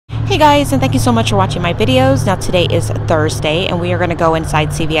Hey guys, and thank you so much for watching my videos. Now today is Thursday and we are going to go inside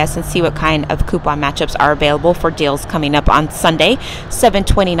CVS and see what kind of coupon matchups are available for deals coming up on Sunday,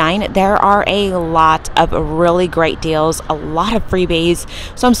 7/29. There are a lot of really great deals, a lot of freebies.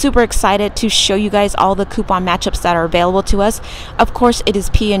 So I'm super excited to show you guys all the coupon matchups that are available to us. Of course, it is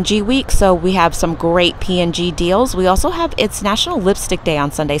P&G week, so we have some great P&G deals. We also have it's National Lipstick Day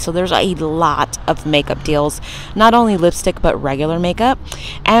on Sunday, so there's a lot of makeup deals, not only lipstick but regular makeup.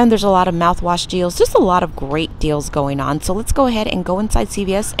 And there's a lot of mouthwash deals, just a lot of great deals going on. So let's go ahead and go inside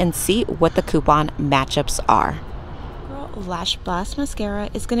CVS and see what the coupon matchups are. Lash Blast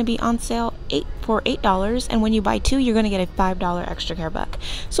Mascara is going to be on sale for $8, and when you buy two, you're going to get a $5 extra care buck.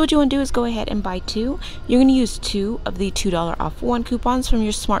 So what you want to do is go ahead and buy two. You're going to use two of the $2 off one coupons from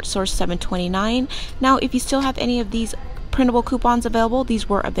your Smart Source 729. Now, if you still have any of these printable coupons available, these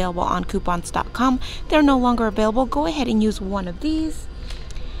were available on coupons.com. They're no longer available. Go ahead and use one of these.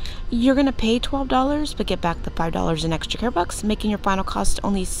 You're going to pay $12 but get back the $5 in extra care bucks, making your final cost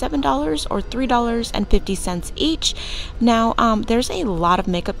only $7 or $3.50 each. Now, there's a lot of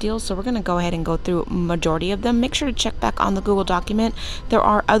makeup deals, so we're going to go ahead and go through majority of them. Make sure to check back on the Google document. There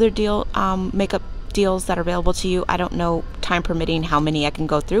are other makeup deals that are available to you. I don't know, time permitting, how many I can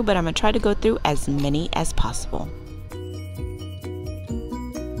go through, but I'm going to try to go through as many as possible.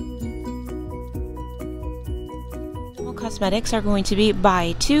 Cosmetics are going to be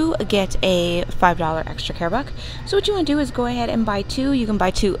buy two, get a $5 extra care buck. So what you want to do is go ahead and buy two. You can buy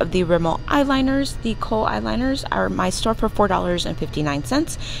two of the Rimmel eyeliners. The Kohl eyeliners are my store for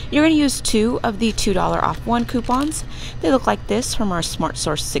 $4.59. You're going to use two of the $2 off one coupons. They look like this from our Smart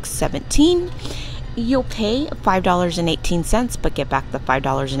Source 617. You'll pay $5.18 but get back the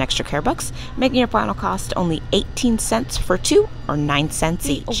 $5 in extra care bucks, making your final cost only 18 cents for two or 9 cents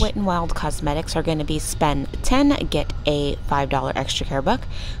each. Wet n Wild cosmetics are going to be spend 10, get a $5 extra care buck.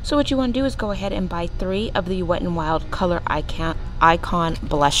 So what you want to do is go ahead and buy three of the Wet n Wild Color Icon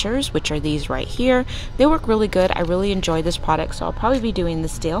blushers, which are these right here. They work really good. I really enjoy this product, so I'll probably be doing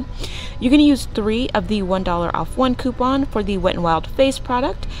this deal. You're going to use three of the $1 off one coupon for the Wet n Wild face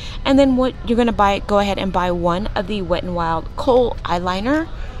product, and then what you're going to go ahead and buy one of the Wet n Wild Kohl eyeliner,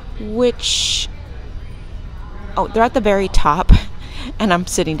 which, oh, they're at the very top and I'm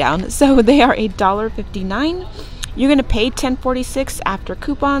sitting down, so they are $1.59. You're going to pay $10.46 after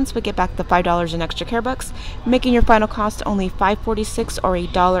coupons, but get back the $5 in extra care bucks, making your final cost only $5.46 or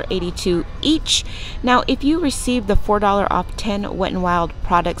 $1.82 each. Now, if you receive the $4 off 10 Wet n Wild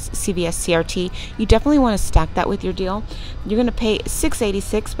products CVS CRT, you definitely want to stack that with your deal. You're going to pay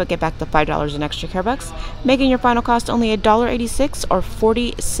 $6.86, but get back the $5 in extra care bucks, making your final cost only $1.86 or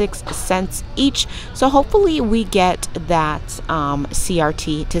 46 cents each. So hopefully we get that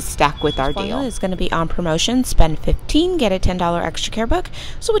CRT to stack with our deal. It's going to be on promotion. Spend $15, get a $10 extra care buck.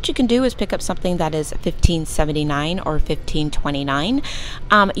 So what you can do is pick up something that is $15.79 or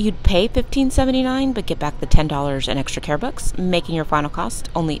 $15.29. You'd pay $15.79 but get back the $10 in extra care bucks, making your final cost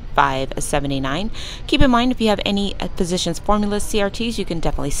only $5.79. Keep in mind, if you have any Physicians Formula CRTs, you can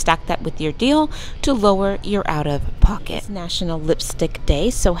definitely stack that with your deal to lower your out of pocket. It's National Lipstick Day,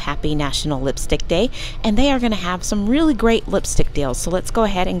 so happy National Lipstick Day, and they are going to have some really great lipstick deals, so let's go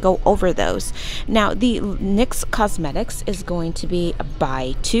ahead and go over those. Now, the NYX Cosmetics is going to be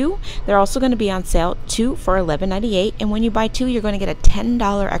buy two. They're also going to be on sale, two for $11.98, and when you buy two, you're going to get a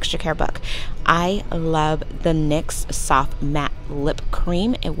 $10 extra care buck. I love the NYX Soft Matte Lip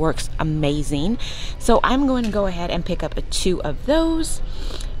Cream. It works amazing. So I'm going to go ahead and pick up two of those.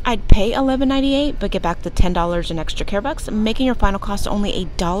 I'd pay $11.98 but get back the $10 in extra care bucks, making your final cost only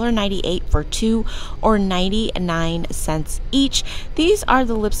 $1.98 for two or 99 cents each. These are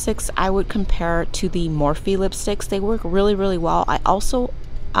the lipsticks I would compare to the Morphe lipsticks. They work really, really well. I also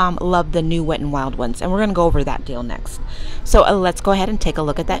love the new Wet n Wild ones, and we're going to go over that deal next. So let's go ahead and take a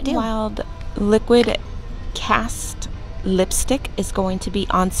look at that deal. Wet n Wild Liquid Cast lipstick is going to be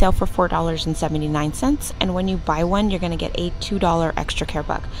on sale for $4.79, and when you buy one, you're going to get a $2 extra care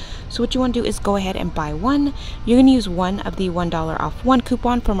buck. So what you want to do is go ahead and buy one. You're going to use one of the $1 off one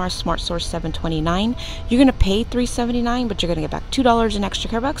coupon from our Smart Source 729. You're going to pay $3.79, but you're going to get back $2 in extra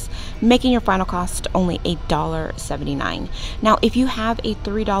care bucks, making your final cost only $1.79. Now, if you have a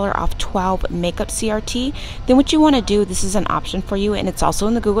 $3 off 12 makeup CRT, then what you want to do, this is an option for you, and it's also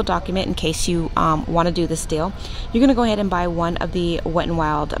in the Google document in case you want to do this deal. You're going to go ahead and buy one of the Wet n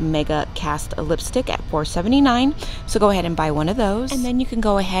Wild Mega Cast lipstick at $4.79. So go ahead and buy one of those, and then you can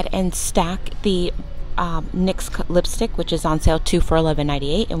go ahead and stack the NYX lipstick, which is on sale, 2 for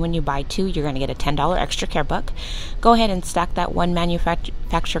 $11.98, and when you buy 2, you're going to get a $10 extra care buck. Go ahead and stack that one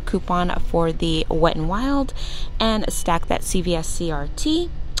manufacturer coupon for the Wet n Wild and stack that CVS CRT.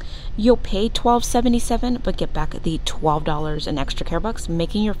 You'll pay $12.77, but get back the $12 in extra care bucks,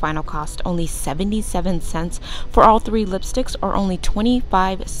 making your final cost only 77 cents for all 3 lipsticks, or only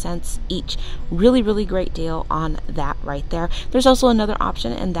 25 cents each. Really, really great deal on that right there. There's also another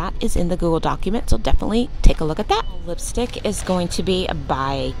option, and that is in the Google document, so definitely take a look at that. Lipstick is going to be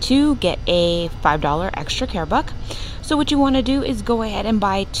buy 2, get a $5 extra care buck. So what you want to do is go ahead and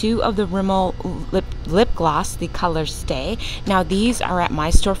buy 2 of the Rimmel lip gloss, the color Stay. Now these are at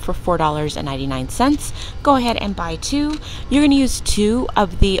my store for $4.99. Go ahead and buy 2. You're going to use 2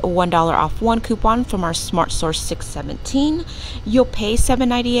 of the $1 off 1 coupon from our Smart Source 617. You'll pay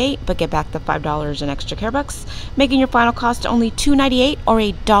 $7.98, but get back the $5 in extra care bucks, making your final cost only $2.98 or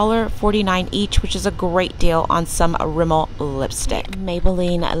 $1.49 each, which is a great deal on some Rimmel lipstick.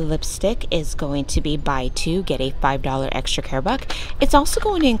 Maybelline lipstick is going to be buy 2, get a $5 extra care buck. It's also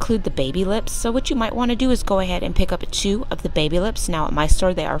going to include the baby lips, so what you might want to do is go ahead and pick up 2 of the baby lips. Now at my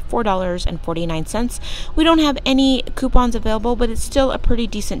store they are $4.49. We don't have any coupons available, but it's still a pretty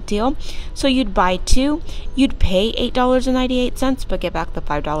decent deal. So you'd buy 2, you'd pay $8.98, but get back the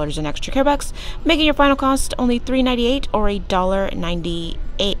 $5 in extra care bucks, making your final cost only $3.98 or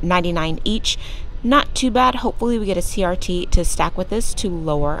 $1.99 each. Not too bad. Hopefully we get a CRT to stack with this to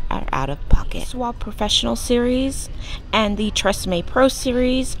lower our out-of-pocket. Swab Professional series and the Tresemme Pro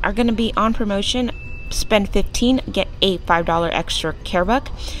series are going to be on promotion. Spend 15, get a $5 extra care buck.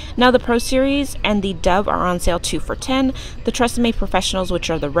 Now the Pro series and the Dove are on sale 2 for $10. The Tresemme Professionals, which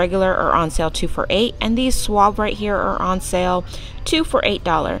are the regular, are on sale 2 for $8, and these Swab right here are on sale 2 for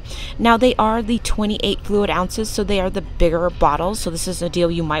 $8. Now they are the 28 fluid ounces, so they are the bigger bottles, so this is a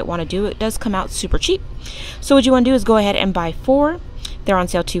deal you might want to do. It does come out super cheap. So what you want to do is go ahead and buy 4. They're on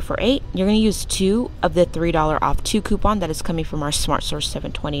sale 2 for $8. You're going to use 2 of the $3 off 2 coupon that is coming from our Smart Source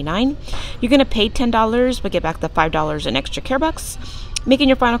 729. You're going to pay $10, but get back the $5 in extra care bucks, making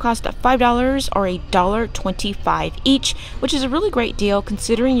your final cost at $5 or $1.25 each, which is a really great deal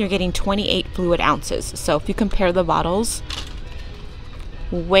considering you're getting 28 fluid ounces. So if you compare the bottles,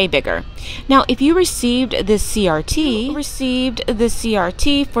 way bigger. Now if you received this CRT,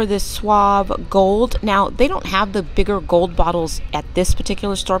 for this Swab Gold. Now they don't have the bigger gold bottles at this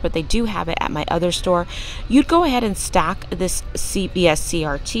particular store, but they do have it at my other store. You'd go ahead and stack this CVS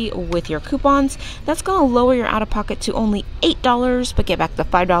CRT with your coupons. That's going to lower your out-of-pocket to only $8, but get back the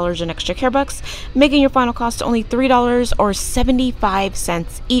 $5 in extra care bucks, making your final cost only $3 or 75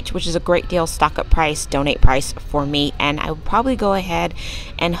 cents each, which is a great deal. Stock up price, donate price for me, and I would probably go ahead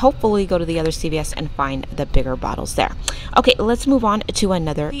and hopefully go to the other CVS and find the bigger bottles there. Okay, let's move on to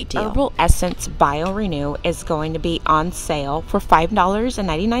another deal. Herbal Essence Bio Renew is going to be on sale for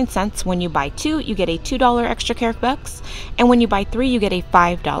 $5.99. When you buy 2, you get a $2 extra care bucks, and when you buy 3, you get a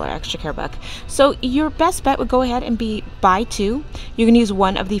 $5 extra care buck. So your best bet would go ahead and be buy 2. You're going to use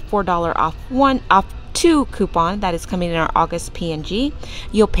 1 of the $4 off 2 coupon that is coming in our August P&G.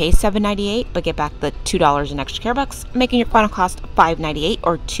 You'll pay $7.98, but get back the $2 in extra care bucks, making your final cost $5.98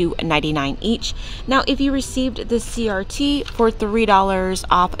 or $2.99 each. Now if you received the CRT for $3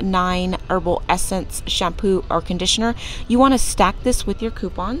 off 9 Herbal Essence shampoo or conditioner, you want to stack this with your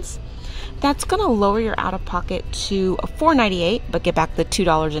coupons. That's going to lower your out-of-pocket to $4.98, but get back the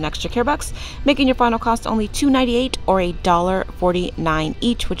 $2 in extra care bucks, making your final cost only $2.98 or $1.49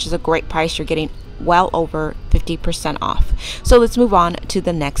 each, which is a great price. You're getting well over 50% off. So let's move on to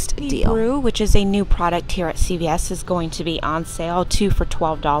the next deal. Brew, which is a new product here at CVS, is going to be on sale 2 for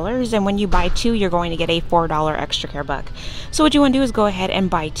 $12, and when you buy 2, you're going to get a $4 extra care buck. So what you want to do is go ahead and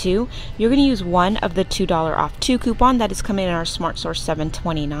buy 2. You're going to use 1 of the $2 off 2 coupon that is coming in our Smart Source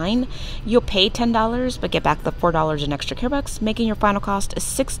 729. You'll pay $10, but get back the $4 in extra care bucks, making your final cost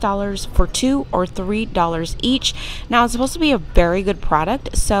 $6 for 2 or $3 each. Now it's supposed to be a very good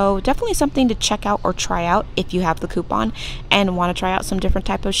product, so definitely something to check out or try out if you have the coupon and want to try out some different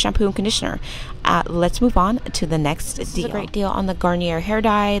type of shampoo and conditioner. Let's move on to the next deal. This is a great deal on the Garnier hair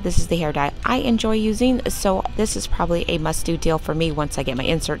dye. This is the hair dye I enjoy using, so this is probably a must-do deal for me once I get my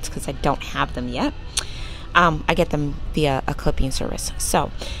inserts, because I don't have them yet. I get them via a clipping service. So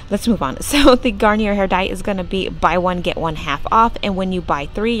let's move on. So the Garnier hair dye is going to be buy 1 get 1 half off, and when you buy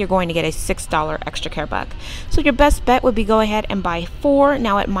 3, you're going to get a $6 extra care buck. So your best bet would be go ahead and buy 4.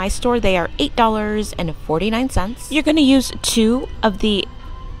 Now at my store they are $8.49. You're going to use 2 of the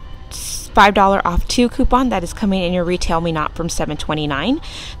 $5 off 2 coupon that is coming in your Retail Me Not from $7.29.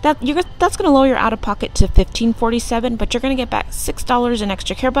 That's going to lower your out-of-pocket to $15.47, but you're going to get back $6 in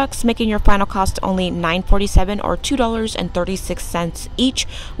extra care bucks, making your final cost only $9.47 or $2.36 each,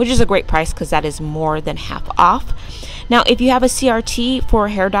 which is a great price because that is more than half off. Now, if you have a CRT for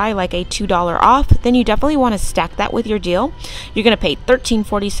hair dye, like a $2 off, then you definitely want to stack that with your deal. You're going to pay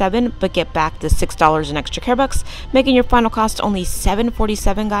 $13.47, but get back the $6 in extra care bucks, making your final cost only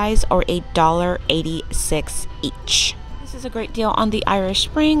 $7.47, guys, or $1.86 each. This is a great deal on the Irish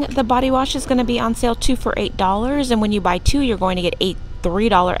Spring. The body wash is going to be on sale 2 for $8, and when you buy 2, you're going to get a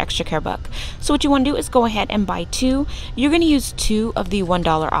 $3 extra care buck. So what you want to do is go ahead and buy 2. You're going to use 2 of the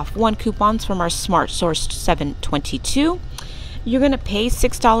 $1 off 1 coupons from our Smart Source 722. You're going to pay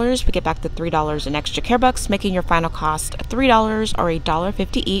 $6, but get back the $3 in extra care bucks, making your final cost $3 or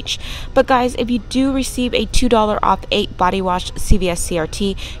 $1.50 each. But guys, if you do receive a $2 off 8 body wash CVS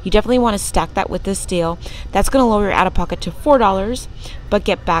CRT, you definitely want to stack that with this deal. That's going to lower your out-of-pocket to $4, but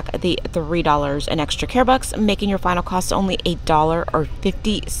get back the $3 in extra care bucks, making your final cost only $1 or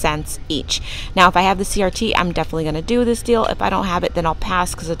 50 cents each. Now, if I have the CRT, I'm definitely going to do this deal. If I don't have it, then I'll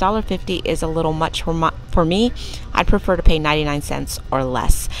pass, because $1.50 is a little much for me. I'd prefer to pay 99 cents or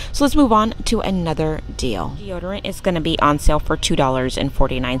less. So let's move on to another deal. Deodorant is going to be on sale for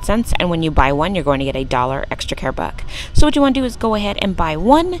 $2.49, and when you buy 1, you're going to get a $1 extra care buck. So what you want to do is go ahead and buy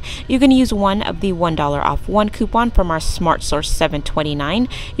 1. You're going to use 1 of the $1 off 1 coupon from our Smart Source 729.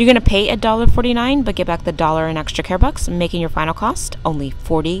 You're going to pay $1.49, but get back the $1 in extra care bucks, making your final cost only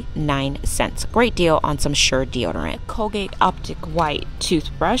 49 cents. Great deal on some Sure deodorant. Colgate Optic White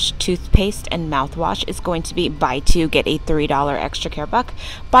toothbrush, toothpaste, and mouthwash is going to be buy 2, get a $3 extra care buck.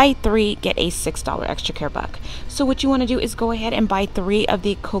 Buy 3, get a $6 extra care buck. So what you want to do is go ahead and buy 3 of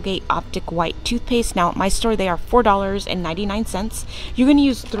the Colgate Optic White toothpaste. Now at my store they are $4.99. You're going to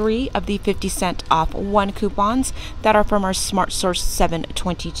use 3 of the 50-cent off 1 coupons that are from our Smart Source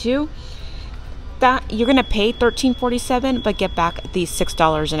 722. That you're going to pay $13.47, but get back the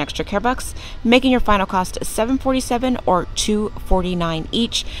 $6 in extra care bucks, making your final cost $7.47 or $2.49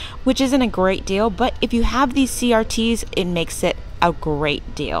 each, which isn't a great deal, but if you have these CRTs, it makes it a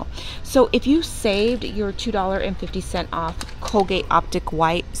great deal. So if you saved your $2.50 off Colgate Optic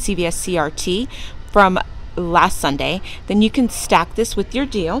White CVS CRT from last Sunday, then you can stack this with your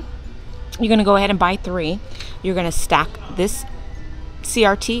deal. You're going to go ahead and buy 3. You're going to stack this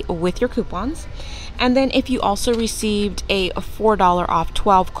CRT with your coupons. And then if you also received a $4 off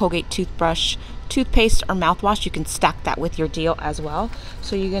 12 Colgate toothbrush, toothpaste, or mouthwash, you can stack that with your deal as well.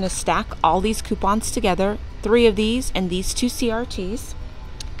 So you're going to stack all these coupons together, 3 of these and these 2 CRTs.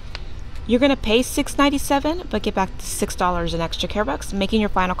 You're going to pay $6.97, but get back the $6 in extra care bucks, making your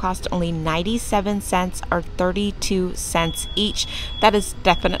final cost only 97 cents or 32 cents each. That is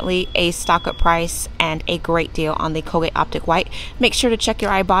definitely a stock-up price and a great deal on the Colgate Optic White. Make sure to check your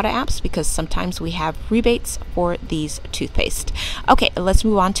Ibotta apps, because sometimes we have rebates for these toothpaste. Okay, let's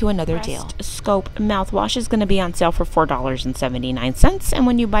move on to another deal. Scope mouthwash is going to be on sale for $4.79, and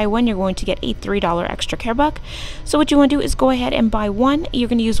when you buy 1, you're going to get a $3 extra care buck. So what you want to do is go ahead and buy 1. You're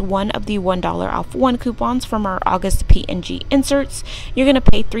going to use 1 of the $1 off 1 coupons from our August P&G inserts. You're going to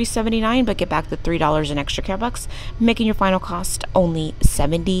pay $3.79, but get back the $3 in extra care bucks, making your final cost only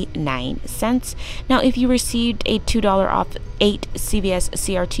 79 cents. Now, if you received a $2 off 8 CVS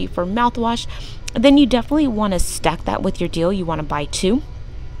CRT for mouthwash, then you definitely want to stack that with your deal. You want to buy 2.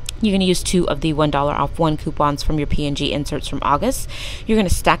 You're going to use 2 of the $1 off 1 coupons from your P&G inserts from August. You're going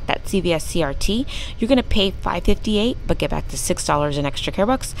to stack that CVS CRT. You're going to pay $5.58, but get back to $6 in extra care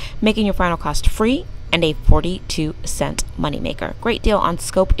bucks, making your final cost free and a 42-cent moneymaker. Great deal on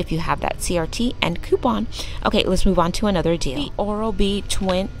Scope if you have that CRT and coupon. Okay, let's move on to another deal. The Oral-B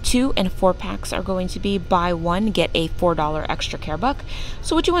Twin 2 and 4 packs are going to be buy 1, get a $4 extra care buck.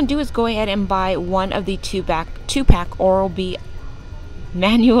 So what you want to do is go ahead and buy 1 of the 2-pack Oral-B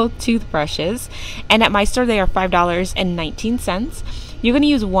manual toothbrushes, and at my store they are $5.19. You're going to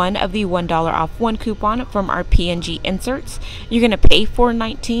use 1 of the $1 off 1 coupon from our P&G inserts. You're going to pay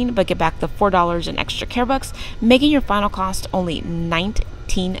 $4.19, but get back the $4 in extra care bucks, making your final cost only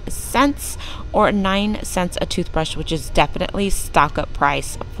 19 cents or 9 cents a toothbrush, which is definitely stock up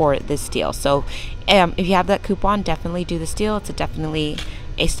price for this deal. So if you have that coupon, definitely do this deal. It's definitely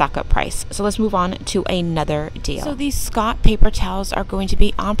a stock up price. So let's move on to another deal. So these Scott paper towels are going to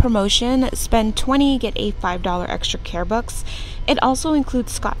be on promotion. Spend 20, get a $5 extra care bucks. It also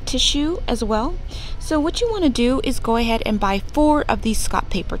includes Scott tissue as well. So what you want to do is go ahead and buy 4 of these Scott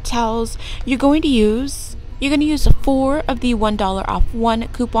paper towels. You're going to use You're going to use 4 of the $1 off 1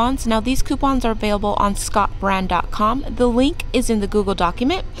 coupons. Now these coupons are available on scottbrand.com. The link is in the Google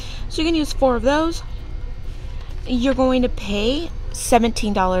document. So you can use 4 of those. You're going to pay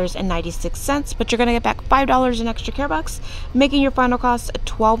 $17.96, but you're going to get back $5 in extra care bucks, making your final cost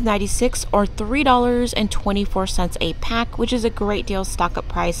 $12.96 or $3.24 a pack, which is a great deal stock up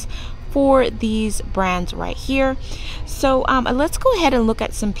price for these brands right here. So let's go ahead and look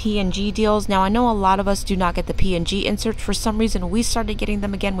at some P&G deals. Now I know a lot of us do not get the P&G inserts. For some reason we started getting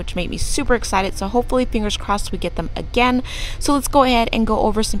them again, which made me super excited. So hopefully, fingers crossed, we get them again. So let's go ahead and go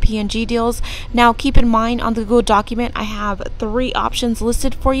over some P&G deals. Now keep in mind, on the Google document I have 3 options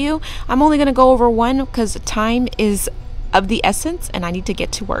listed for you. I'm only going to go over one because time is of the essence and I need to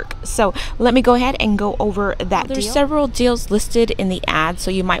get to work. So let me go ahead and go over that deal. There's several deals listed in the ad,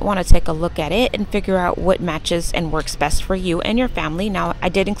 so you might want to take a look at it and figure out what matches and works best for you and your family. Now I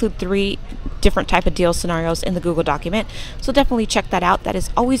did include 3 different type of deal scenarios in the Google document, so definitely check that out. That is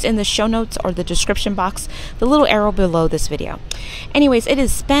always in the show notes or the description box, the little arrow below this video. Anyways, it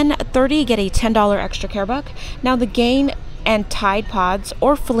is spend $30, get a $10 extra care buck. Now the Gain and Tide Pods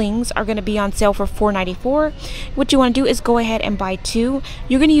or Flings are going to be on sale for $4.94. What you want to do is go ahead and buy 2.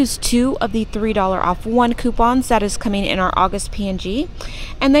 You're going to use 2 of the $3 off 1 coupons that is coming in our August P&G,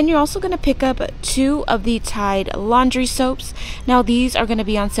 and then you're also going to pick up 2 of the Tide laundry soaps. Now these are going to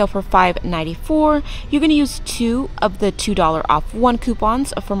be on sale for $5.94. You're going to use 2 of the $2 off 1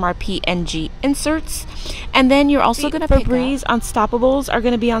 coupons from our P&G inserts, and then you're also going to pick Febreze Unstoppables are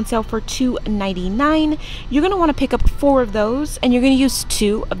going to be on sale for $2.99. You're going to want to pick up 4 of those, and you're going to use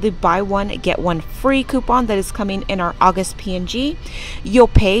 2 of the buy 1 get 1 free coupon that is coming in our August P&G. You'll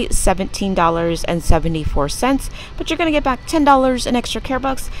pay $17.74, but you're going to get back $10 in extra care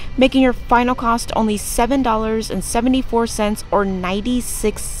bucks, making your final cost only $7.74 or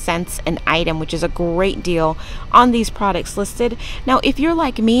 96 cents an item, which is a great deal on these products listed. Now if you're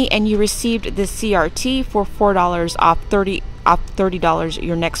like me and you received this CRT for $4 off $30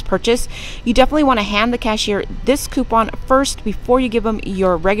 your next purchase, you definitely want to hand the cashier this coupon first before you give them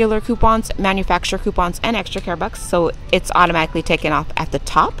your regular coupons, manufacturer coupons, and extra care bucks, so it's automatically taken off at the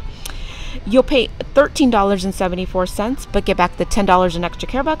top. You'll pay $13.74, but get back the $10 in extra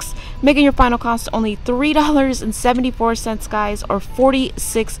care bucks, making your final cost only $3.74, guys, or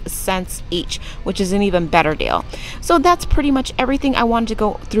 46 cents each, which is an even better deal. So that's pretty much everything I wanted to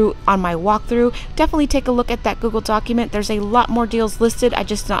go through on my walkthrough. Definitely take a look at that Google document. There's a lot more deals listed. I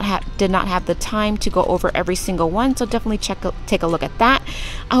just did not have the time to go over every single one, so definitely take a look at that.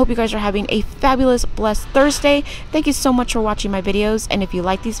 I hope you guys are having a fabulous, blessed Thursday. Thank you so much for watching my videos, and if you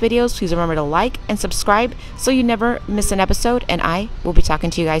like these videos, please remember to like and subscribe so you never miss an episode, and I will be talking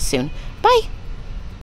to you guys soon. Bye!